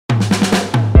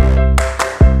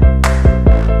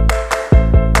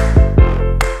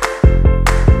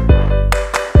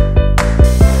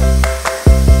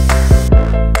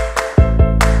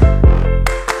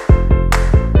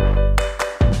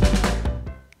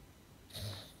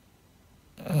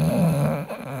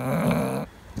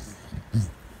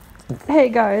Hey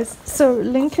guys, so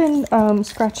Lincoln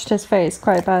scratched his face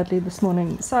quite badly this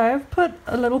morning, so I've put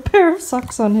a little pair of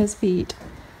socks on his feet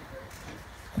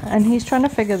and he's trying to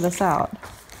figure this out.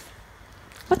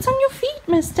 What's on your feet,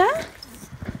 mister?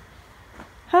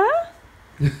 Huh?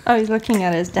 Oh, he's looking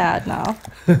at his dad now.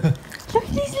 Look at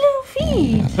these little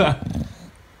feet.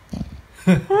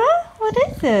 Huh? What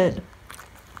is it?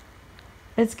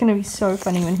 It's gonna be so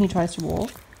funny when he tries to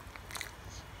walk.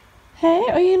 Hey,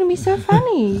 are you gonna be so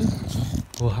funny?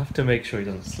 We'll have to make sure he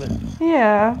doesn't slip.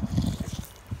 Yeah.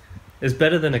 It's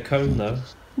better than a cone though.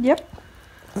 Yep.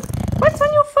 What's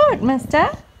on your foot,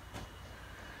 mister?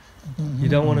 You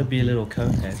don't want to be a little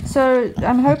cone head. So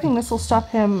I'm hoping this will stop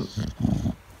him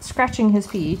scratching his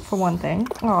feet for one thing.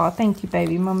 Oh, thank you,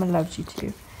 baby. Mama loves you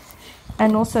too.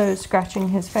 And also scratching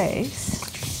his face.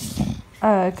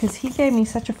 Because he gave me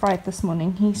such a fright this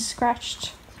morning. He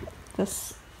scratched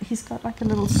this. He's got like a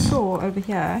little sore over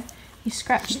here. He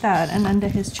scratched that and under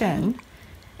his chin.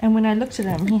 And when I looked at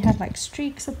him, he had like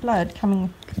streaks of blood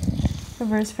coming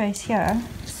over his face here.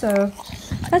 So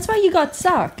that's why you got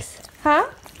socks, huh?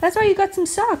 That's why you got some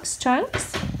socks,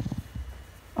 Chunks.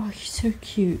 Oh, you're so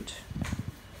cute.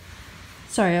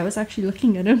 Sorry, I was actually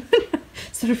looking at him.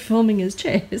 Sort of filming his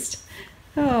chest.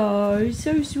 Oh, you're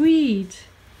so sweet.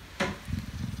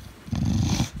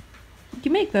 You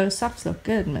make those socks look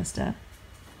good, mister.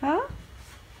 Huh?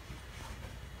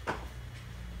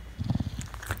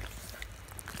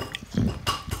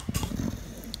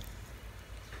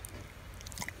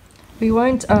 We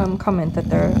won't comment that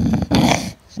they're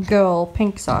girl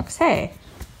pink socks. Hey,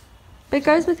 but it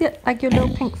goes with your, like your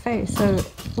little pink face, so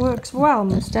it works well,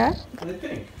 mister. Are they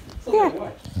pink? Yeah. They're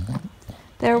white.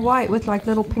 They're white with like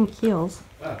little pink heels.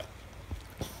 Wow.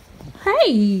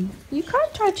 Hey, you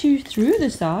can't try to chew through the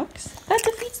socks. That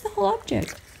defeats the whole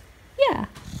object. Yeah.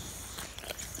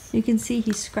 You can see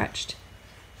he's scratched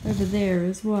over there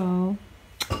as well.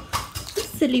 You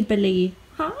silly Billy.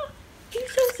 Huh? You're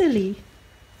so silly.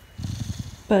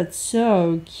 But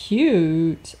so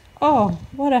cute. Oh,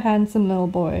 what a handsome little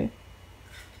boy.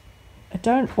 I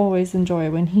don't always enjoy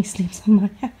when he sleeps on my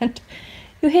hand.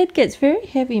 Your head gets very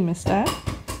heavy, mister.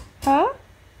 Huh?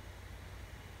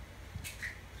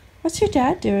 What's your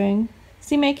dad doing? Is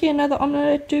he making another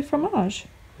omelette du fromage?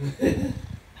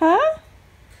 Huh?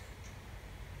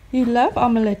 You love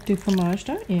omelette du fromage,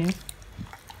 don't you?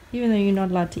 Even though you're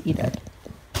not allowed to eat it.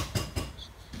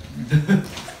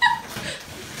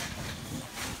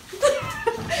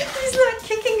 He's like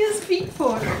kicking his feet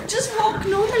forward. Just walk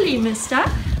normally, mister.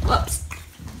 Whoops.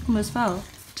 Almost fell.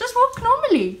 Just walk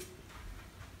normally.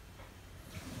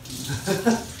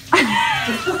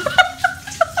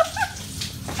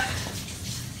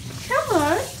 Come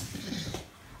on.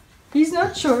 He's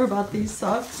not sure about these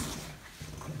socks.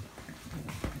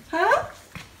 Huh?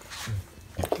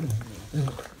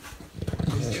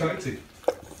 He's trying to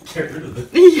get rid of it.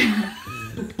 Yeah.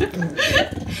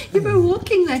 You've been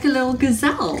walking like a little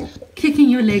gazelle, kicking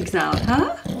your legs out,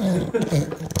 huh?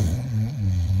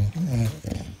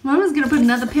 Mama's gonna put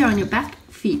another pair on your back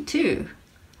feet too.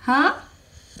 Huh?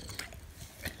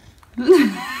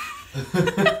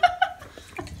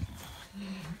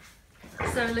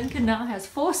 So Lincoln now has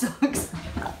 4 socks.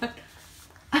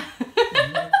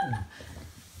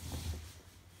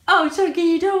 Oh, Chunky,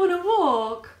 you don't want to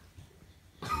walk.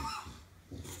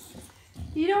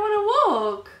 You don't want to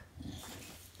walk.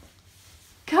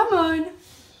 Come on.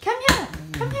 Come here.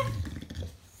 Come here.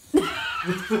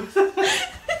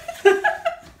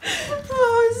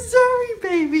 Oh, sorry,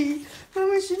 baby.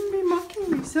 Mama shouldn't be mocking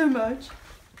you so much.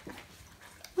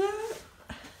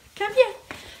 Come here.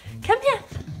 Come here.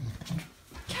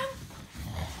 Come.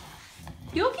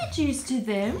 You'll get used to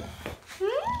them.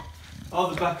 Hmm? Oh,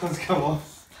 the back one's come off.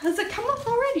 Has it come off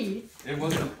already? It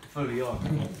wasn't fully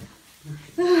on.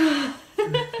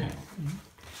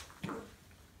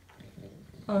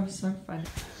 Oh, so funny.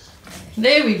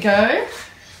 There we go.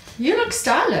 You look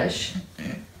stylish.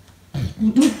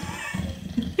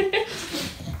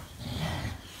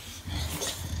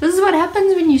 This is what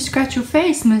happens when you scratch your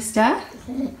face, mister.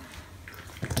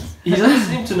 He doesn't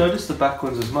seem to notice the back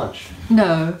ones as much.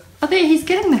 No. Oh, there, he's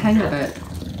getting the hang of it.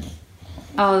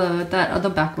 Oh, that other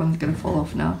back one's gonna fall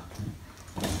off now.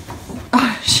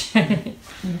 Oh, shit.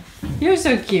 You're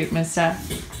so cute, mister.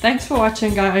 Thanks for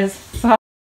watching, guys. Bye.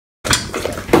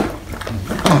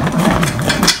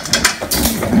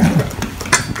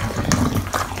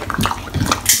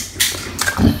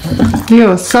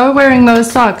 You're so wearing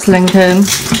those socks, Lincoln.